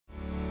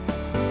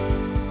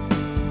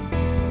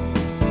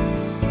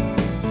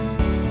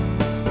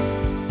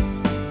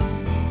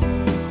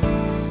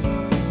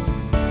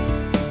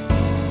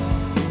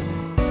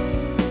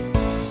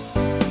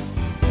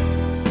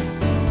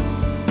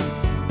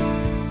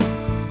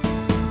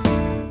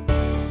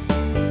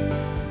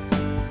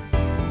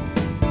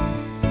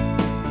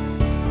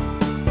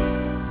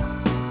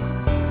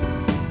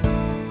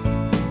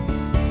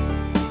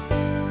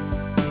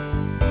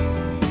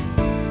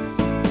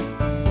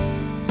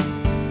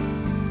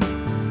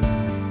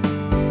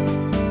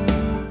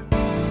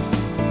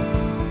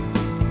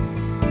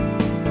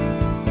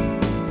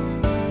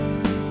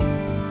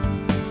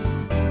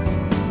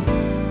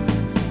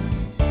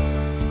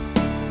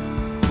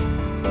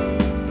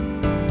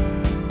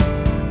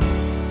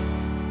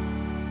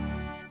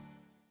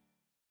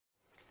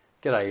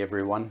G'day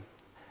everyone,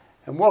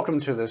 and welcome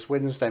to this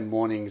Wednesday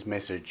morning's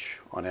message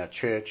on our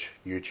church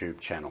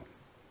YouTube channel.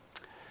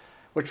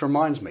 Which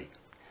reminds me,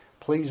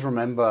 please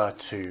remember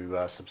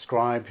to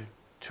subscribe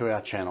to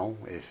our channel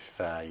if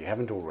you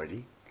haven't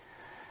already,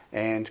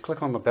 and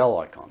click on the bell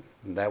icon.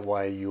 And that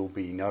way you'll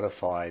be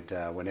notified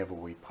whenever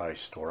we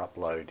post or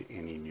upload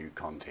any new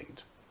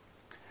content.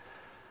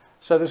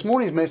 So this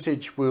morning's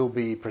message will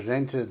be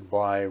presented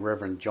by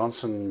Rev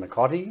Johnson,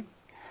 Makoti.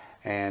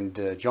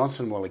 And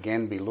Johnson will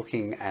again be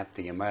looking at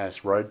the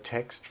Emmaus Road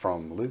text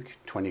from Luke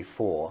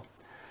 24,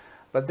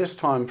 but this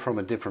time from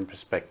a different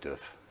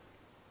perspective.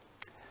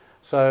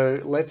 So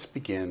let's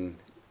begin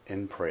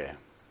in prayer.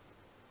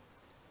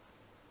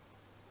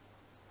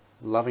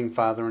 Loving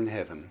Father in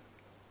heaven,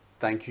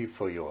 thank you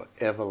for your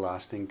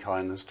everlasting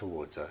kindness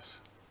towards us.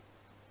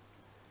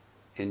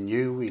 In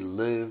you we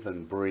live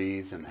and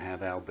breathe and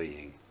have our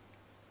being.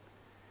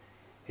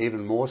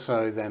 Even more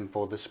so than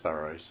for the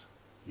sparrows,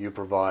 you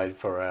provide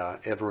for our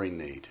every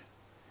need,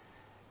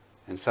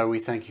 and so we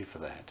thank you for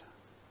that.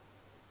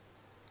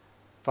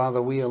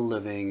 Father, we are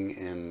living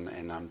in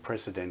an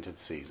unprecedented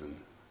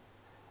season.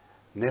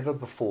 Never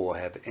before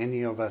have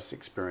any of us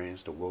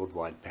experienced a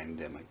worldwide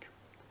pandemic.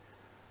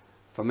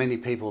 For many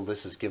people,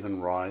 this has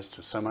given rise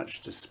to so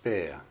much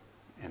despair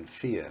and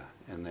fear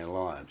in their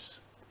lives.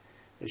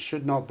 It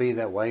should not be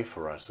that way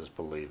for us as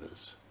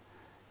believers.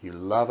 You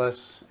love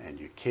us and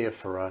you care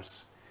for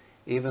us.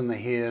 Even the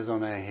hairs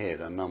on our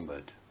head are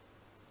numbered.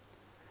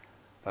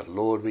 But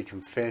Lord, we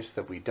confess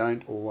that we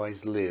don't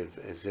always live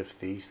as if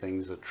these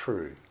things are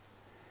true.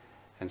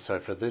 And so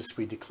for this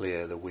we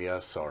declare that we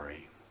are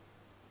sorry.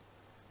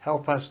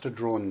 Help us to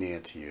draw near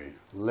to you.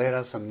 Let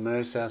us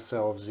immerse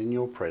ourselves in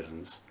your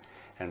presence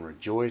and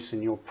rejoice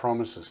in your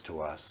promises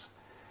to us,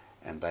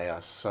 and they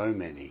are so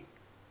many.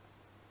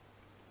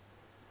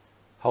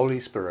 Holy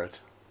Spirit,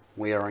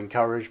 we are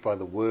encouraged by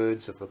the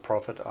words of the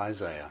prophet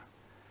Isaiah,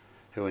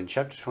 who in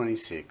chapter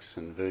 26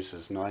 and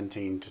verses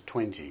 19 to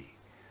 20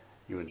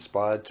 you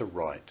inspired to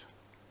write,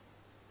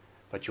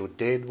 "But your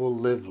dead will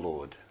live,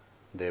 Lord,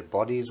 their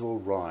bodies will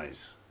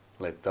rise.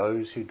 Let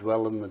those who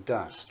dwell in the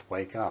dust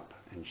wake up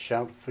and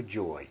shout for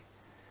joy.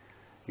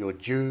 Your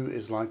dew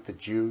is like the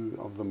dew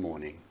of the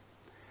morning.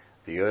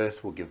 The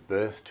earth will give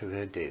birth to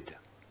her dead.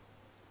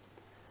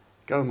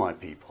 Go, my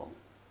people,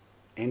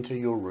 enter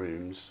your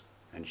rooms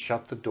and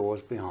shut the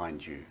doors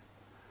behind you.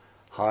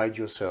 Hide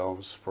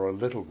yourselves for a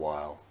little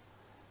while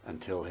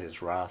until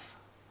his wrath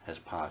has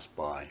passed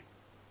by."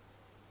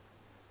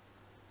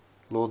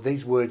 Lord,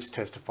 these words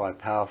testify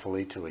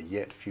powerfully to a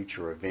yet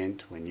future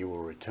event when you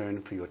will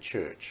return for your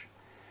church,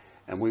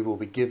 and we will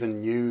be given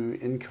new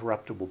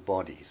incorruptible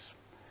bodies.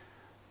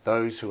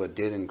 Those who are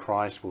dead in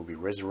Christ will be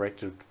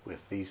resurrected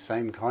with these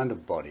same kind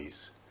of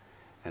bodies,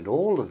 and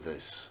all of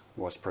this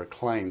was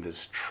proclaimed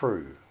as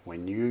true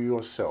when you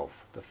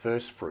yourself, the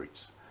first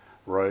fruits,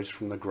 rose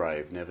from the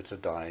grave never to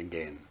die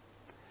again.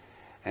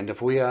 And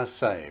if we are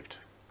saved,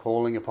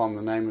 calling upon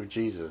the name of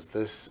Jesus,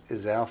 this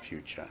is our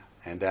future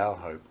and our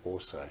hope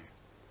also.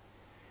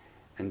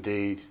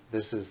 Indeed,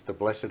 this is the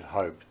blessed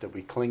hope that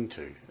we cling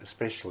to,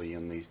 especially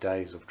in these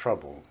days of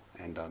trouble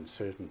and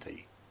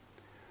uncertainty.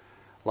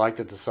 Like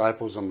the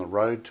disciples on the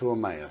road to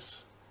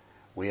Emmaus,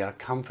 we are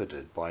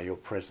comforted by your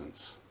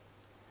presence,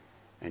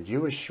 and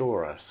you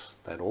assure us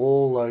that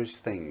all those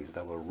things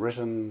that were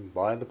written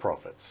by the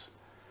prophets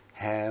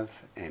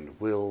have and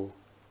will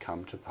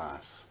come to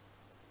pass.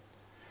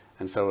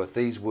 And so with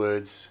these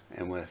words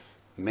and with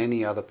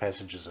many other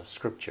passages of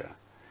Scripture,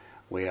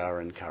 we are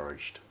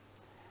encouraged.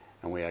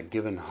 And we are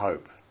given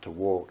hope to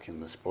walk in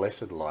this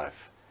blessed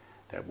life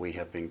that we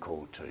have been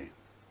called to.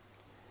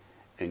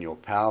 In your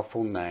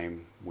powerful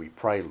name we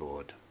pray,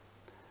 Lord.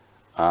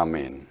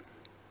 Amen.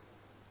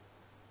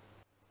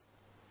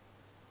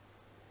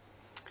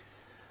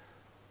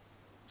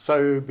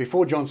 So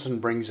before Johnson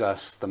brings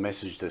us the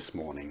message this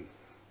morning,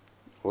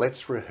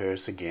 let's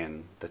rehearse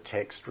again the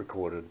text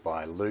recorded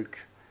by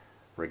Luke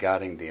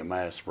regarding the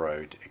Emmaus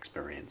Road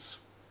experience.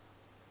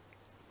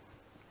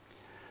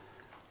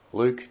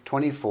 Luke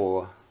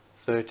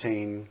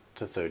 24:13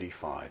 to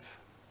 35.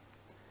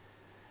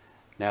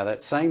 Now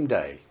that same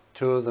day,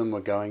 two of them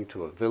were going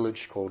to a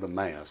village called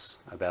Emmaus,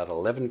 about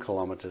 11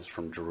 kilometers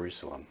from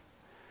Jerusalem.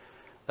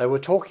 They were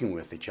talking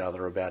with each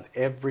other about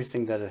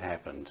everything that had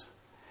happened.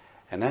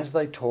 And as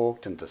they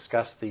talked and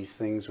discussed these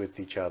things with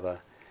each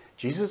other,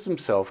 Jesus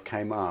himself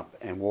came up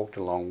and walked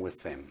along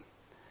with them.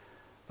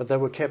 But they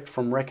were kept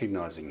from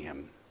recognizing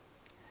him.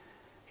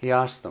 He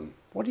asked them,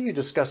 "What are you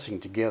discussing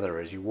together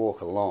as you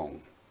walk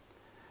along?"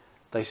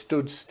 They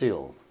stood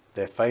still,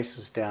 their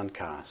faces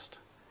downcast.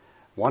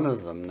 One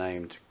of them,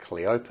 named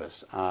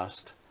Cleopas,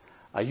 asked,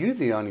 "Are you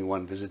the only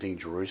one visiting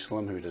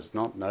Jerusalem who does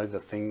not know the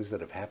things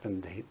that have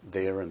happened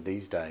there in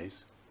these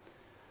days?"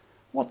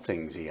 "What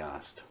things?" he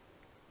asked.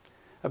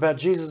 "About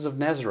Jesus of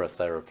Nazareth,"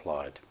 they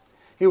replied.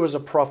 "He was a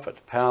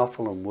prophet,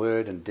 powerful in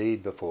word and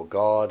deed before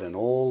God and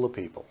all the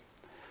people.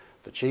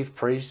 The chief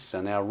priests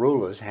and our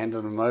rulers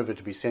handed him over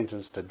to be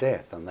sentenced to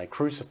death, and they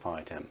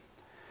crucified him.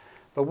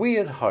 But we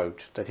had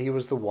hoped that he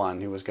was the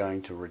one who was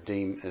going to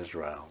redeem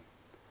Israel.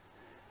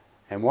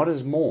 And what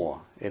is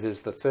more, it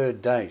is the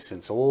third day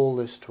since all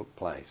this took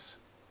place.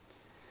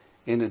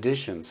 In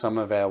addition, some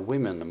of our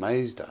women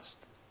amazed us.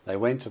 They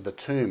went to the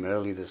tomb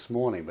early this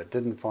morning but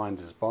didn't find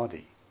his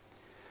body.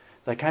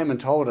 They came and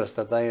told us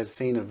that they had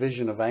seen a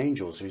vision of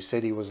angels who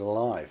said he was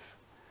alive.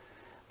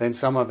 Then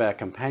some of our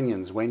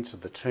companions went to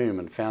the tomb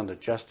and found it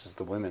just as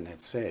the women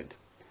had said,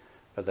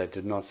 but they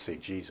did not see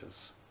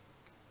Jesus.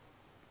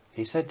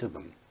 He said to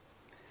them,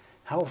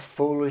 "How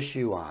foolish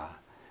you are,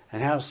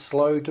 and how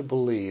slow to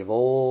believe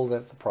all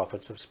that the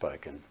prophets have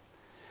spoken.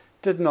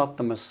 Did not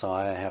the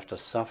Messiah have to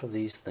suffer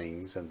these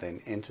things and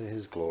then enter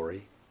his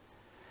glory?"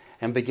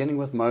 And beginning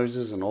with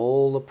Moses and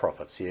all the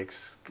prophets, he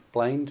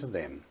explained to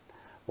them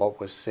what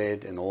was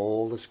said in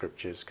all the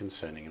scriptures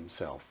concerning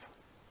himself.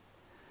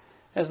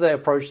 As they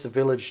approached the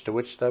village to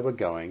which they were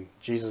going,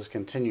 Jesus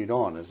continued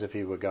on as if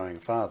he were going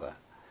farther.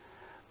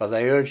 But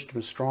they urged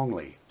him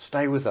strongly,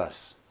 "Stay with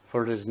us,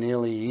 for it is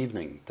nearly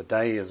evening, the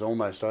day is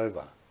almost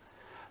over."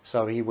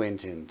 So he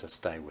went in to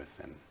stay with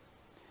them.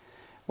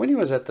 When he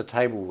was at the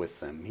table with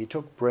them, he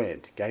took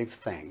bread, gave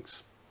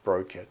thanks,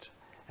 broke it,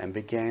 and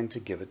began to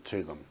give it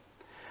to them.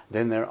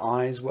 Then their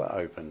eyes were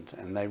opened,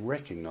 and they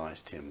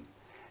recognized him,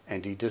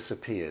 and he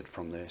disappeared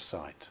from their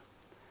sight.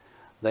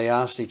 They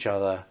asked each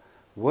other,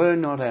 "Were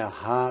not our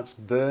hearts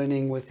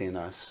burning within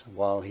us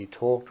while he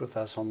talked with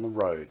us on the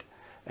road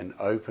and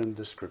opened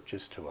the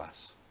scriptures to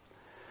us?"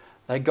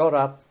 They got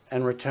up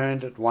and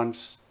returned at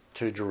once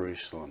to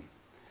Jerusalem.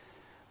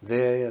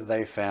 There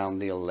they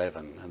found the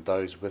 11 and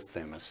those with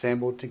them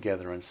assembled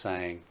together and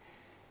saying,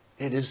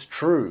 "It is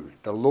true,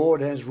 the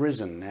Lord has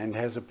risen and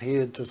has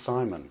appeared to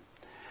Simon."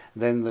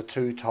 Then the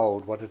two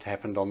told what had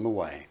happened on the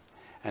way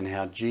and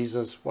how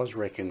Jesus was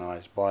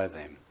recognized by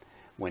them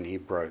when he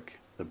broke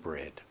the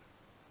bread.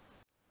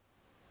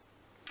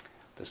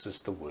 This is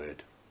the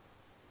word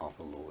of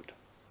the Lord.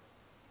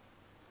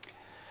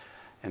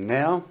 And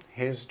now,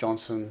 here's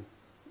Johnson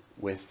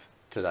with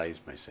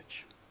today's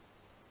message.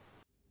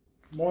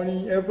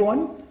 Morning,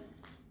 everyone.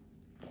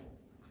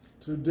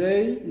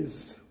 Today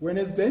is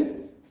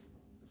Wednesday,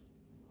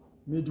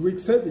 midweek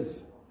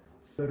service.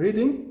 The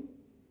reading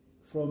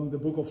from the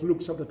book of Luke,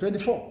 chapter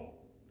 24.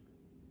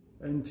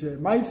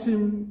 And my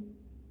theme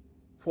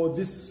for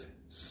this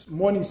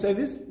morning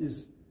service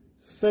is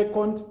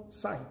second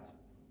sight.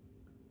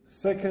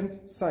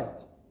 Second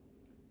sight.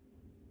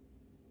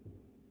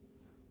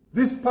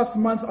 This past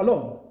month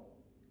alone,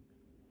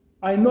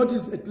 I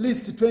noticed at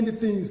least 20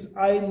 things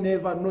I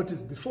never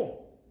noticed before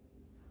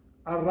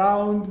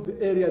around the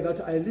area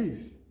that I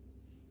live.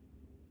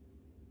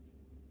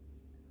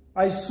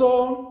 I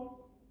saw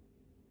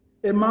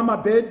a mama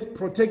bird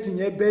protecting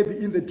her baby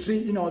in the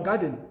tree in our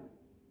garden.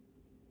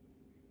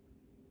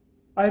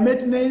 I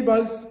met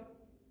neighbors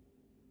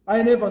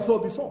I never saw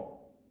before.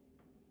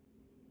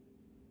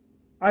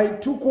 I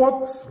took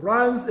walks,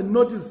 runs, and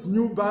noticed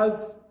new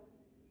birds,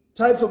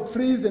 types of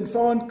trees, and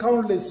found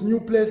countless new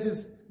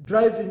places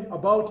driving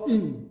about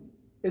in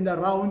and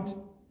around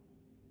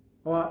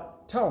our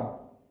town.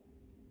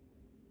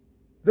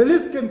 The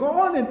list can go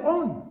on and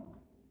on.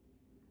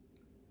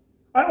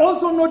 I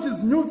also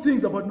noticed new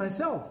things about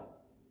myself,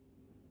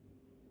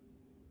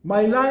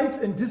 my likes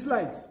and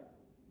dislikes,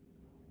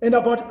 and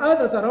about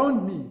others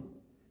around me,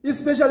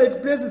 especially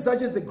at places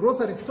such as the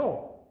grocery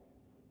store.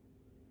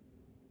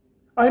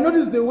 I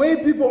noticed the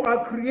way people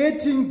are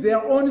creating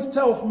their own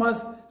style of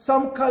mask,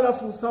 some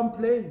colorful, some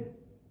plain.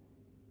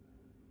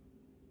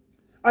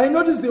 I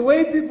noticed the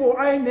way people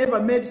I never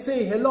met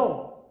say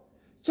hello,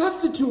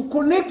 just to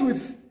connect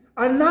with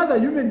another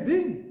human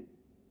being.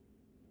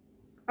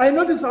 I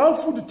noticed how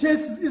food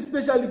tastes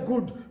especially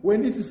good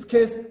when it is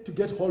scarce to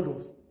get hold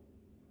of.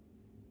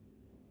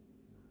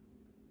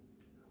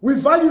 We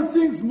value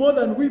things more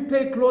than we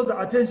pay closer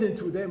attention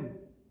to them.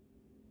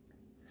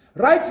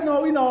 Right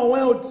now in our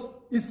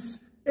world, it's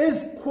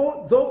as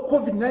though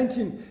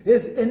COVID-19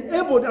 has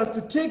enabled us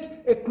to take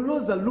a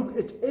closer look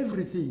at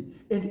everything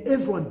and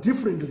everyone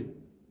differently.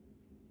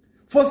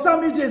 For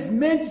some, it has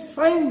meant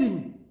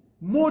finding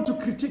more to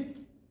critique.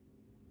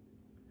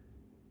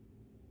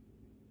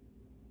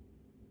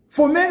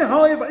 For many,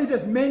 however, it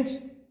has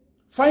meant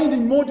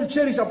finding more to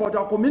cherish about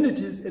our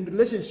communities and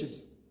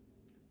relationships.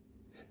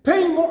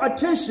 Paying more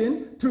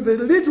attention to the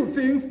little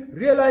things,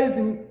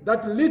 realizing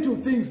that little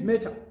things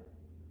matter.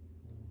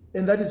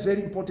 And that is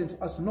very important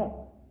for us to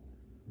know.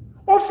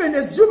 Often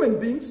as human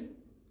beings,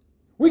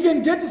 we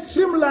can get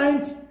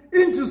streamlined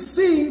into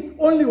seeing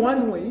only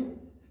one way,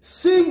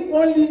 seeing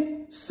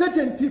only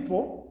certain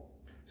people,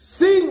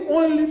 seeing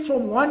only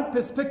from one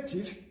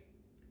perspective,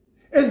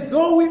 as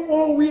though we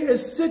all wear a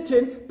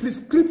certain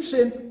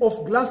prescription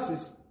of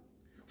glasses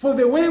for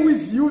the way we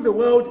view the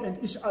world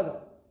and each other.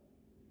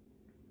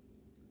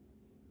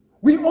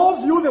 We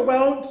all view the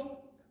world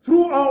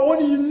through our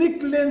own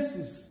unique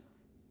lenses.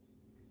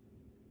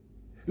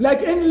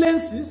 Like any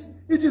lenses,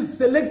 it is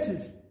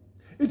selective.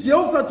 It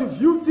helps us to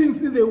view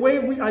things in the way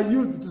we are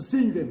used to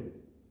seeing them.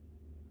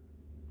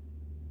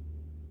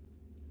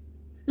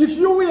 If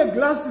you wear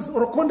glasses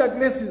or contact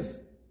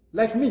lenses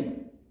like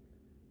me,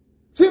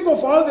 Think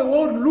of how the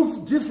world looks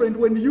different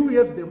when you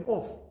have them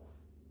off.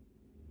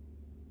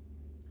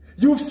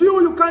 You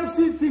feel you can't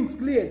see things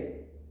clearly.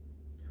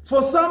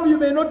 For some, you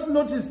may not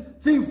notice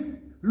things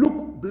look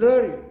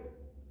blurry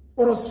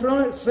or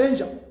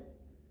stranger.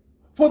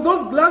 For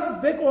those glasses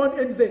back on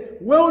and the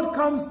world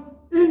comes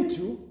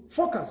into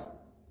focus,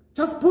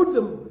 just put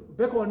them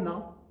back on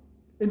now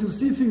and you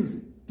see things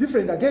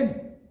different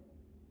again.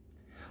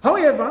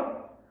 However,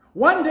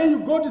 one day you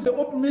go to the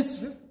open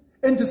mysteries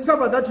and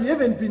discover that you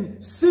haven't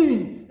been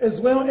seeing as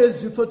well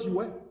as you thought you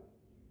were.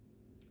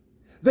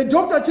 The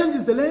doctor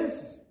changes the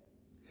lenses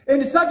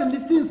and suddenly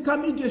things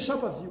come into a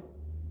sharper view.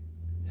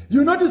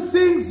 You notice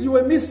things you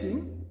were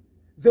missing.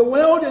 The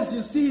world as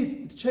you see it,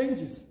 it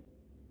changes.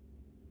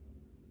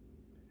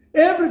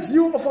 Every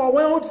view of our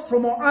world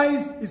from our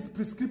eyes is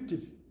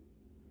prescriptive.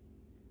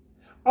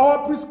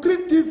 Our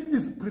prescriptive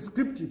is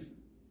prescriptive,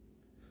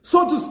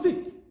 so to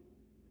speak.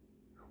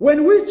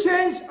 When we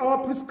change our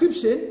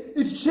prescription,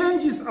 it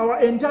changes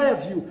our entire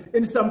view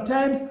and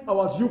sometimes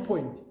our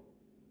viewpoint.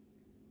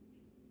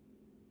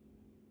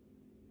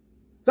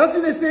 That's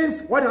in a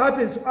sense what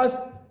happens to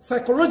us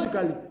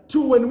psychologically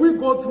too when we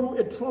go through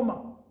a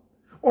trauma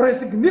or a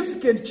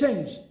significant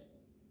change.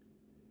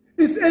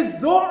 It's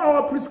as though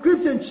our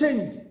prescription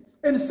changed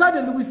and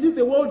suddenly we see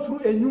the world through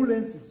a new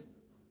lenses.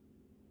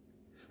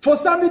 For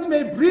some it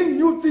may bring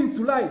new things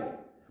to light,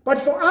 but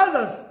for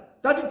others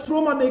that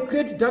trauma may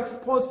create dark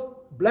spots,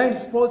 blind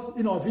spots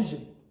in our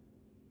vision.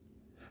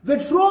 The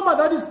trauma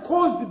that is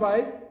caused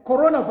by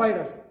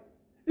coronavirus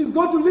is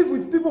going to live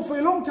with people for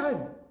a long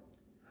time.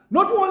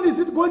 Not only is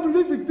it going to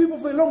live with people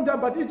for a long time,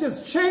 but it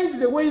has changed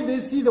the way they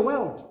see the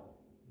world.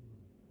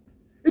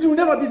 It will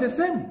never be the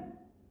same.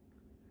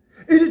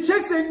 It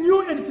takes a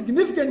new and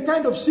significant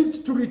kind of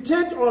shift to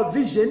return our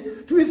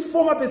vision to its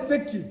former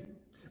perspective,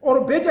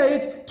 or better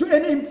yet, to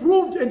an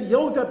improved and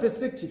healthier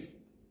perspective.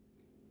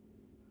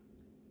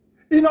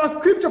 In our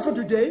scripture for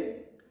today,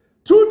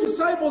 two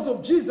disciples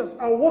of Jesus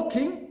are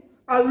walking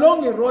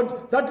along a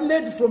road that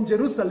led from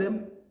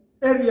Jerusalem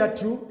area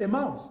to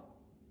Emmaus.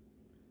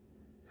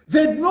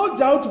 They had no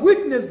doubt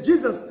witnessed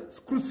Jesus'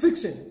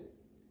 crucifixion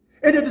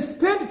and had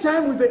spent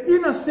time with the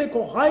inner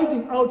circle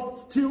hiding out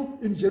still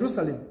in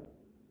Jerusalem.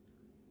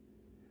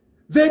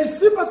 They had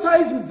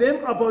sympathized with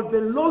them about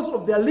the loss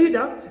of their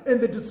leader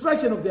and the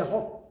destruction of their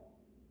hope.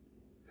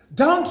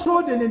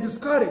 Downtrodden and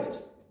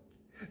discouraged,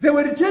 they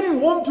were returning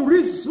home to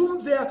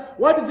resume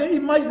what they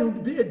imagined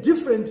would be a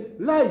different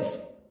life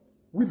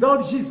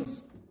without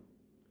Jesus.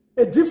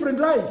 A different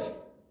life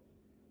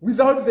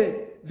without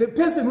the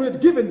person who had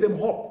given them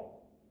hope.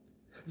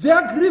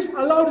 Their grief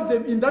allowed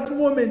them in that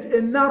moment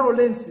a narrow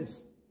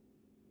lenses.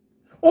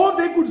 All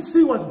they could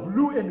see was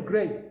blue and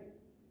gray.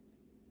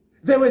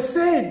 They were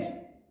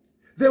sad.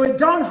 They were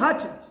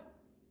downhearted.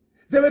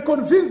 They were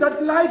convinced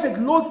that life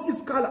had lost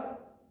its color.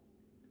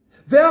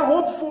 Their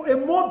hope for a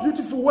more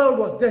beautiful world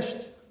was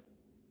dashed.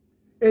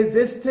 As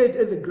they stayed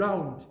at the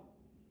ground,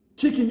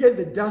 kicking at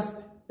the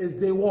dust as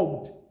they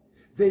walked,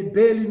 they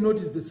barely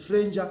noticed the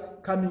stranger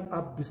coming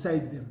up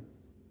beside them.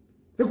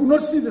 They could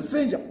not see the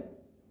stranger.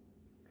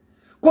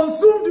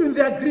 Consumed in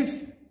their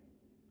grief,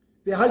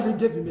 they hardly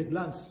gave him a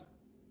glance.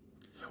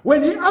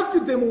 When he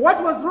asked them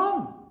what was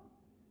wrong,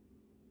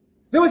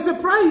 they were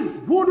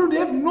surprised. Who would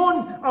have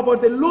known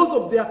about the loss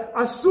of their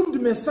assumed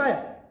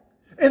Messiah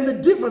and the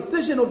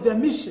devastation of their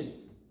mission?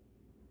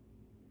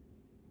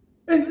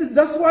 And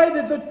that's why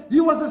they thought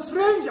he was a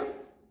stranger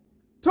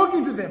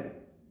talking to them.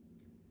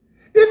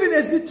 Even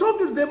as he talked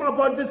to them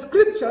about the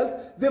scriptures,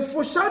 the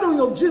foreshadowing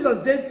of Jesus'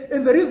 death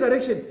and the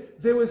resurrection,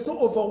 they were so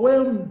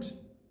overwhelmed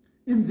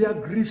in their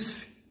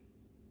grief.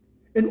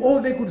 And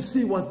all they could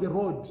see was the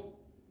road.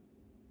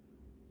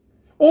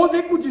 All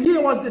they could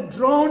hear was the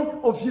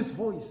drone of his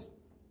voice.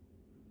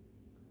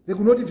 They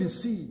could not even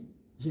see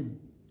him.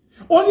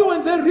 Only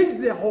when they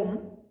reached their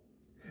home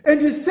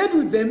and he sat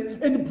with them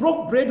and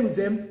broke bread with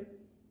them,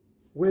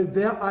 were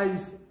their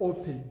eyes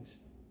opened.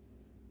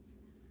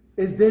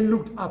 As they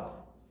looked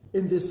up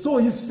and they saw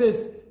his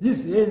face,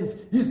 his hands,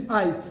 his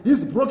eyes,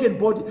 his broken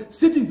body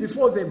sitting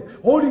before them,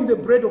 holding the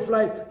bread of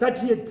life that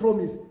he had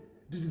promised,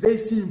 did they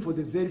see him for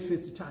the very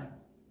first time.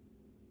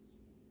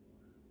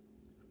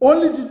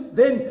 Only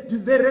then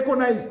did they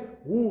recognize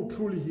who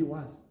truly he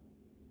was.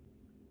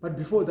 But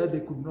before that,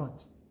 they could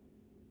not.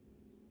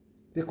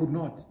 They could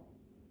not.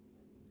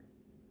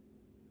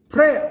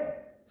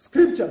 Prayer,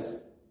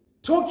 scriptures,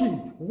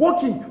 talking,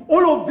 walking,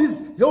 all of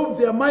this helped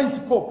their minds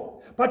to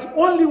cope. But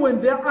only when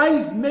their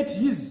eyes met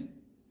his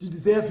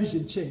did their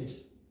vision change.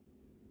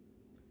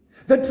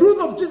 The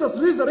truth of Jesus'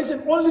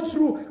 resurrection only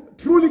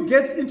truly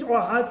gets into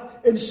our hearts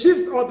and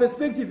shifts our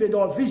perspective and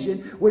our vision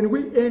when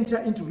we enter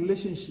into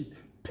relationship,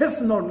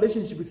 personal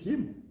relationship with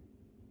him.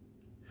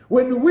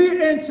 When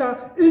we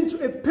enter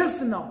into a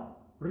personal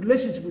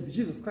relationship with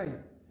Jesus Christ.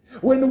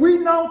 When we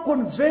now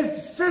converse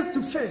face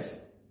to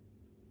face,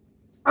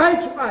 eye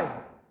to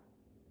eye.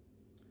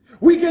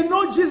 We can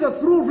know Jesus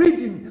through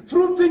reading,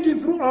 through thinking,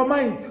 through our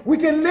minds. We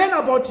can learn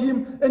about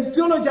him and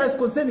theologize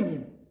concerning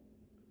him.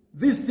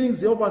 These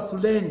things help us to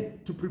learn,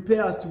 to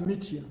prepare us to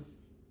meet him.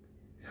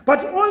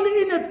 But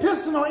only in a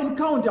personal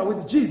encounter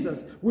with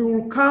Jesus, we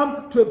will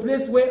come to a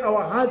place where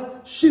our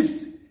heart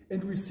shifts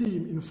and we see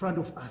him in front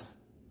of us.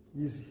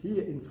 He is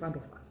here in front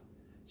of us.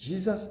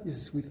 Jesus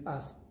is with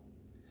us.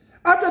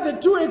 After the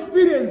two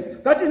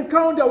experience that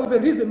encounter with the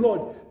risen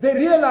Lord, they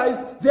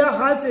realized their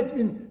hearts had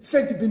in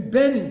fact been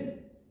burning,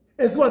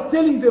 as he was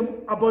telling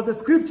them about the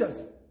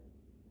scriptures.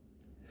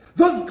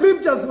 Those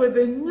scriptures were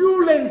the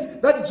new lens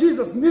that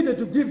Jesus needed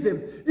to give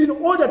them in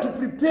order to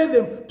prepare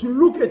them to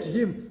look at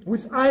him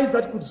with eyes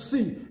that could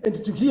see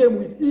and to hear him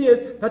with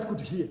ears that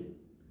could hear.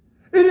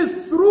 It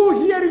is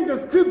through hearing the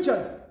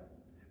scriptures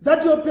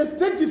that your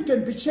perspective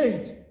can be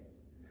changed,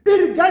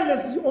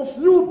 regardless of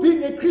you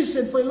being a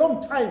Christian for a long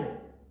time.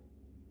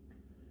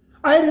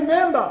 I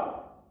remember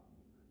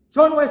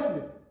John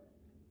Wesley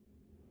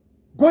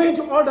going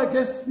to Elder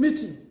Guest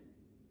meeting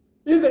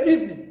in the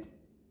evening.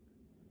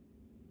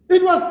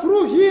 It was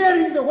through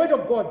hearing the word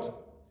of God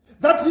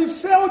that he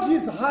felt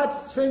his heart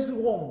strangely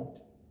warmed,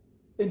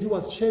 and he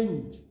was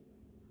changed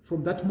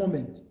from that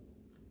moment.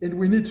 And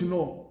we need to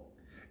know,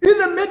 in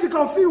the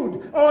medical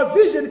field, our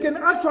vision can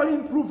actually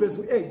improve as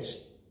we age.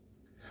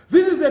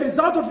 This is a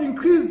result of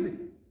increased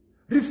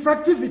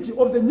refractivity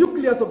of the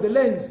nucleus of the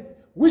lens,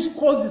 which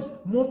causes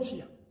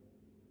myopia.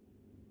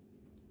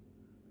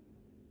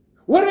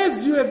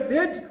 Whereas you have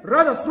had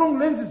rather strong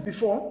lenses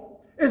before,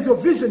 as your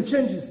vision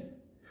changes,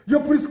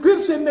 your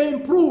prescription may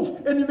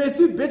improve and you may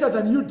see better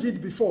than you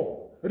did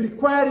before,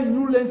 requiring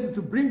new lenses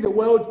to bring the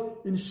world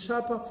in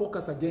sharper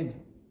focus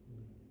again.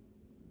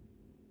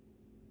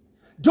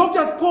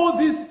 Doctors call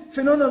this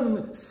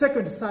phenomenon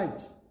second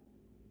sight.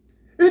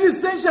 It is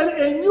essentially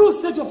a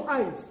new set of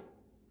eyes,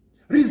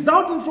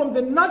 resulting from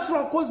the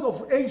natural cause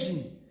of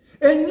aging.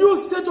 A new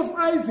set of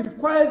eyes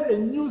requires a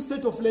new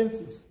set of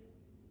lenses.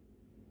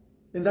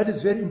 And that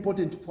is very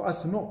important for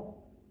us to know.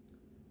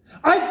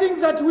 I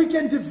think that we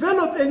can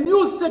develop a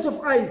new set of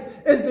eyes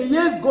as the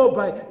years go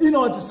by in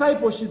our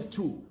discipleship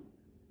too,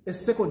 a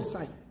second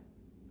sight.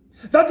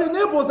 That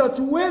enables us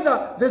to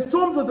weather the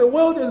storms of the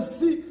world and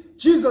see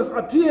Jesus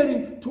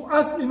appearing to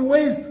us in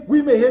ways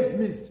we may have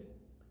missed.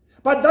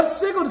 But that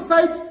second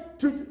sight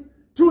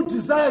too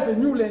desires a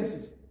new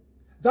lenses.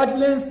 That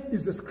lens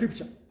is the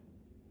scripture.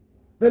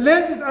 The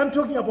lenses I'm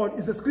talking about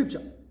is the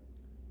scripture.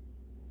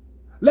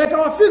 Like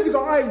our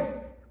physical eyes,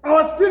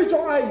 our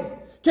spiritual eyes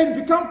can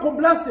become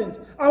complacent.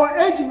 Our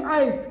aging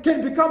eyes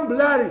can become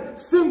blurry,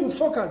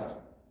 single-focused.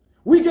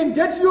 We can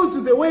get used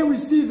to the way we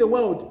see the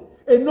world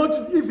and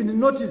not even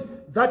notice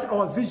that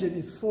our vision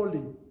is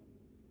falling.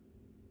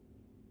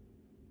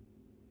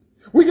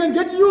 We can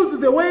get used to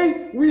the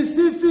way we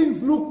see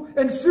things, look,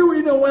 and feel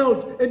in the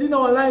world and in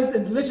our lives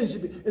and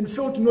relationship, and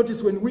fail to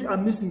notice when we are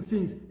missing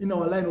things in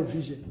our line of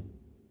vision.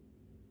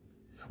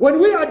 When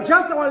we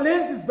adjust our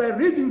lenses by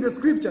reading the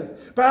scriptures,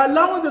 by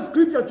allowing the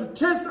scripture to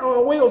test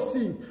our way of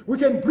seeing, we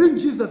can bring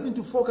Jesus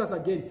into focus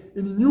again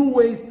in new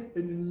ways and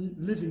in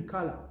living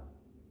color.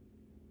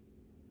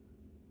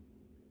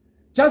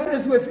 Just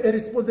as we have a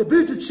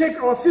responsibility to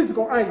check our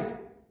physical eyes,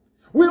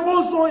 we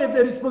also have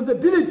a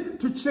responsibility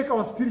to check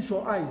our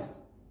spiritual eyes.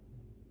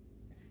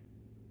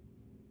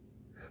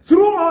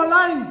 Through our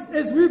lives,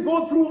 as we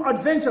go through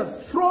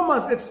adventures,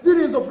 traumas,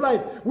 experience of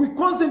life, we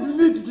constantly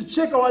need to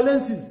check our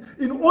lenses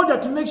in order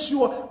to make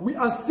sure we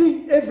are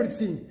seeing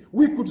everything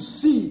we could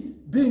see,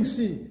 being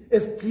seen,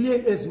 as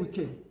clear as we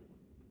can.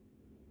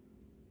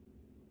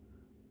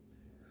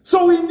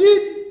 So we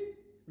need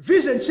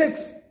vision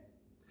checks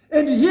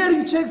and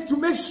hearing checks to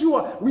make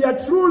sure we are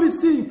truly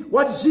seeing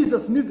what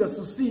Jesus needs us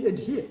to see and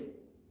hear.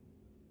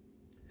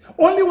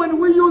 Only when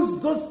we use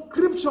those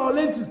scriptural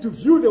lenses to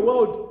view the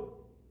world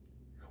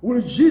will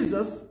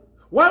Jesus,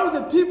 while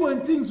the people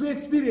and things we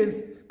experience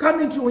come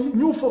into a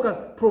new focus,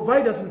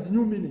 provide us with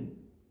new meaning.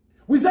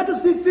 We start to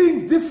see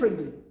things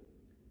differently.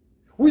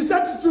 We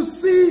start to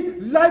see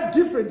life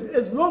differently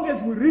as long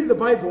as we read the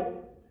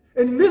Bible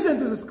and listen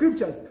to the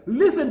scriptures,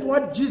 listen to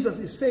what Jesus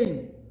is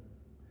saying.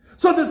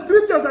 So the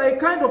scriptures are a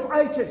kind of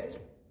eye test,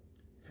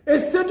 a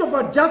set of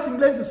adjusting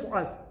lenses for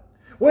us.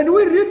 When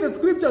we read the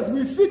scriptures,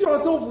 we fit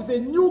ourselves with a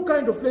new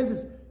kind of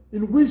lenses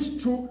in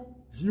which to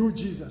view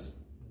Jesus.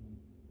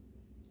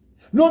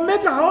 No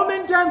matter how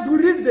many times we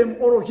read them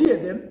or hear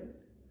them,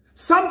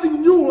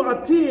 something new will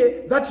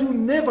appear that you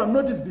never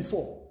noticed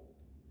before.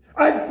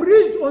 I've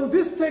preached on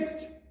this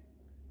text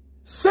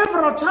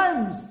several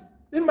times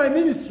in my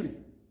ministry.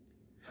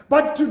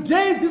 But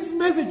today, this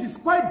message is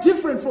quite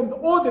different from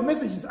all the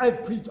messages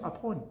I've preached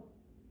upon.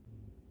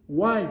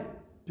 Why?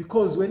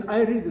 Because when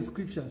I read the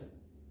scriptures,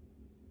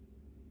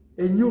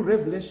 a new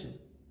revelation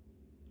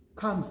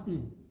comes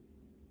in.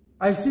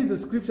 I see the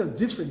scriptures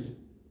differently.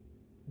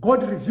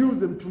 God reveals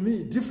them to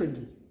me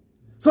differently.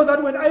 So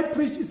that when I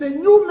preach, it's a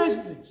new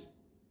message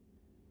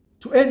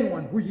to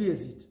anyone who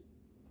hears it.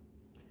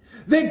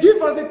 They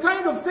give us a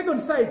kind of second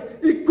sight.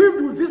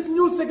 Equipped with this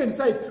new second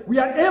sight, we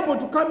are able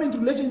to come into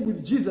relationship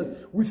with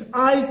Jesus with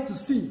eyes to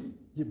see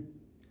him.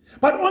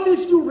 But only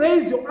if you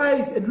raise your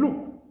eyes and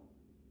look,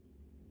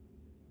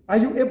 are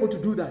you able to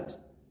do that.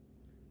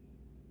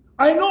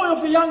 I know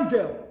of a young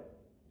girl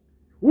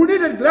who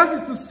needed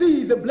glasses to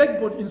see the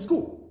blackboard in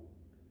school.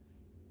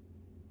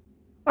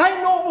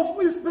 I know of,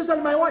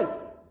 especially my wife.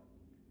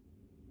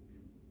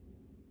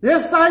 Her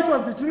sight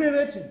was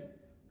deteriorating.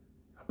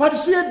 But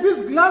she had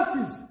these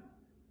glasses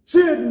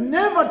she had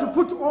never to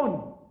put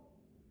on.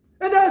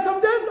 And I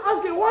sometimes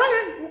ask her,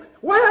 why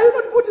are you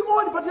not putting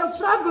on, but you're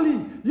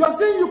struggling? You are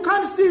saying you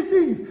can't see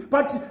things,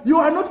 but you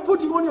are not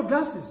putting on your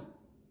glasses.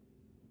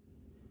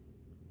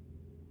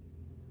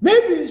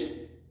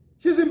 Maybe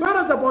she's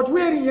embarrassed about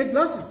wearing her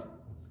glasses.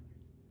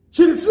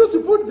 She refused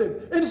to put them.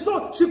 And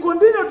so she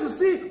continued to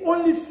see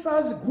only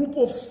first group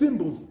of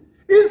symbols,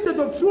 instead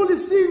of truly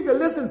seeing the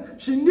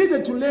lessons she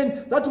needed to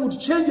learn that would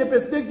change her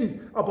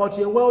perspective about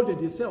her world and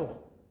herself.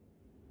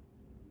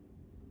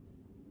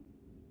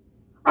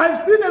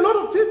 I've seen a lot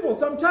of people,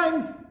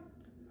 sometimes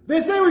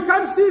they say we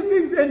can't see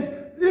things,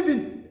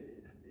 and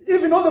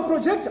even on the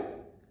projector.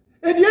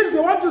 And yes, they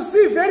want to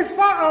see very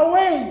far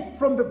away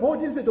from the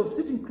board instead of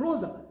sitting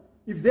closer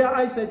if their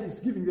eyesight is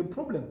giving them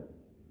problem,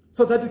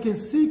 so that we can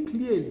see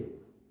clearly.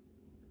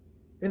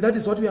 And that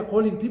is what we are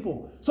calling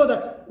people. So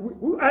that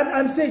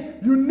I'm saying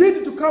you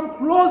need to come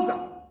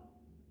closer.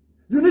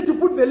 You need to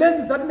put the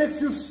lenses that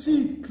makes you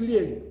see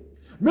clearly.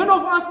 Many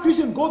of us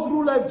Christians go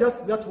through life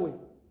just that way.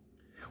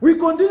 We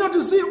continue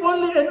to see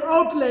only an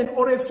outline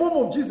or a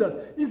form of Jesus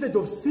instead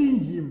of seeing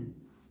him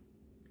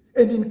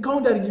and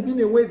encountering him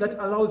in a way that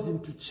allows him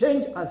to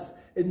change us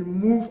and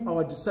move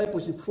our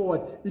discipleship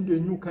forward into a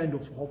new kind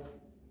of hope.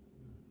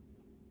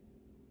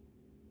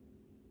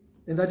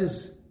 And that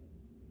is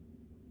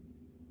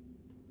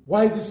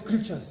why the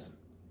scriptures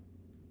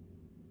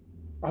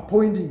are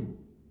pointing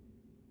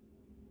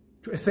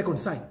to a second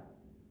sign.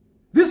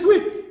 This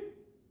week,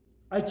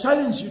 I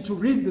challenge you to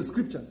read the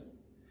scriptures.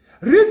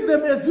 Read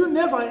them as you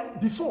never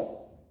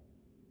before.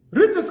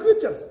 Read the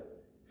scriptures.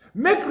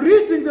 Make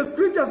reading the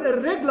scriptures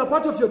a regular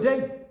part of your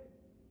day.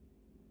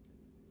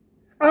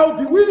 I'll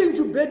be willing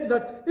to bet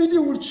that it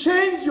will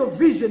change your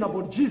vision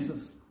about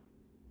Jesus,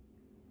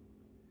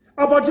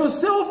 about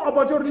yourself,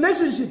 about your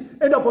relationship,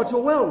 and about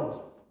your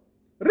world.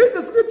 Read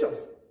the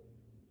scriptures.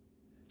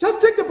 Just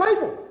take the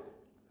Bible.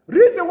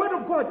 Read the word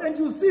of God, and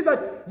you'll see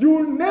that you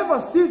will never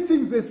see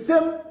things the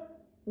same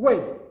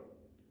way.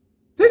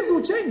 Things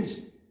will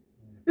change.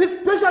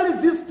 Especially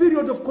this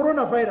period of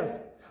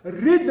coronavirus.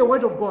 Read the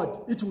word of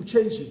God. It will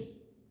change you.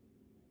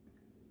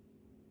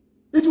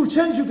 It will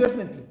change you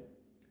definitely.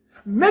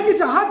 Make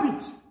it a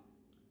habit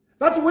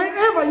that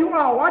wherever you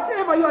are,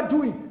 whatever you are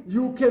doing,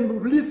 you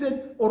can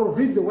listen or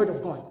read the word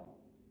of God.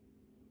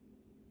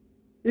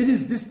 It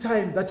is this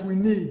time that we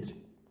need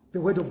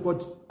the word of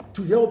God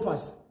to help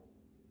us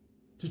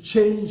to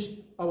change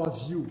our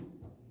view,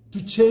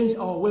 to change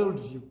our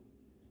worldview,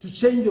 to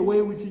change the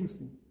way we think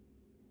things.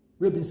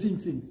 We have been seeing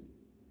things.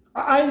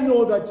 I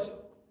know that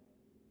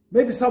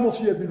maybe some of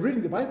you have been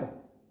reading the Bible.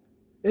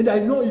 And I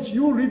know if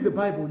you read the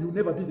Bible, you'll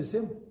never be the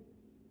same.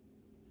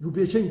 You'll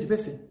be a changed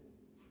person.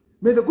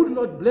 May the good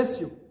Lord bless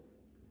you.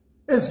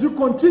 As you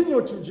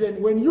continue to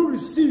journey, when you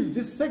receive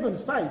this second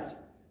sight,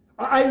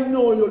 I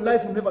know your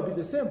life will never be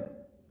the same.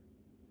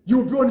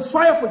 You'll be on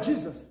fire for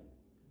Jesus.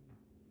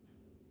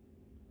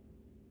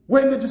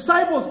 When the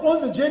disciples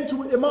on the journey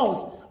to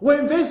Emmaus,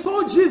 when they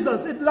saw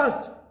Jesus at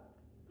last,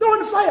 they were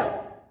on fire.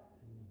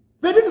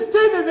 They didn't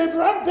stay there. They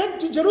ran back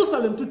to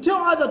Jerusalem to tell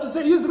others, to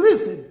say, he's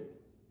risen.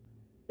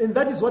 And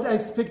that is what I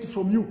expect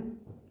from you.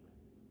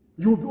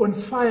 You'll be on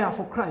fire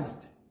for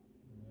Christ.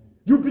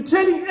 You'll be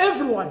telling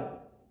everyone,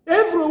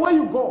 everywhere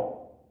you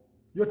go,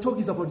 your talk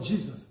is about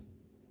Jesus.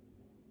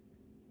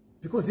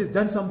 Because he's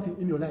done something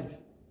in your life.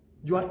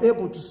 You are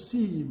able to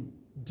see him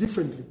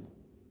differently.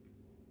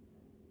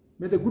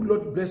 May the good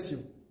Lord bless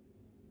you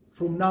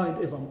from now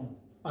and evermore.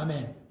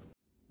 Amen.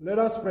 Let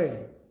us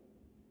pray.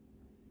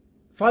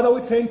 Father,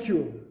 we thank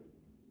you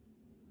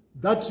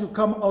that you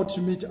come out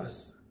to meet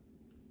us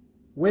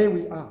where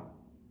we are.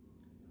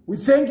 We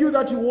thank you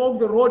that you walk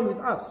the road with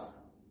us,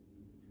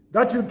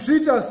 that you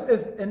treat us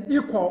as an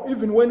equal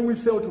even when we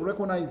fail to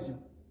recognize you.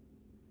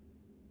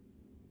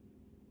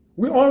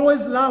 We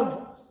always love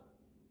us.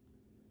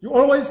 You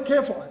always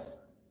care for us,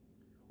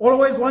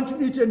 always want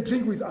to eat and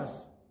drink with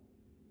us.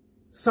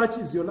 Such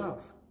is your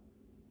love.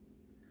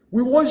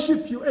 We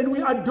worship you and we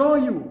adore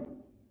you.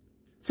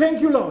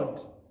 Thank you,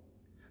 Lord,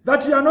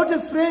 that you are not a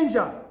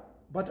stranger,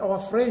 but our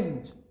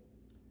friend.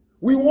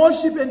 We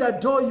worship and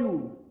adore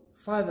you,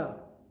 Father.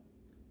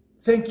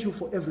 Thank you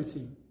for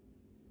everything.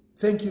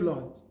 Thank you,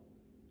 Lord.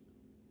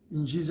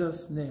 In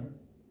Jesus' name,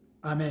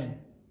 amen.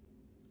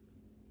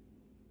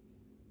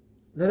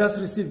 Let us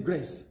receive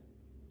grace.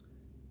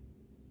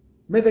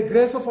 May the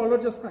grace of our Lord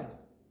Jesus Christ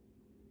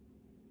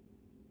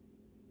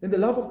and the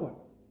love of God,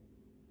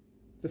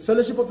 the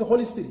fellowship of the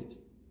Holy Spirit,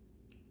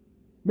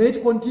 may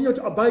it continue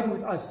to abide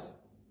with us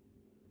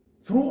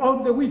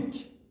throughout the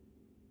week,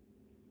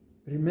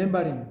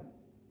 remembering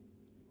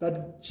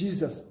that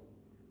Jesus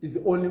is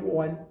the only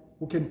one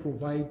who can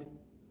provide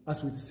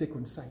us with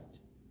second sight.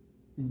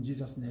 In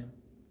Jesus' name,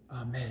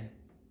 amen.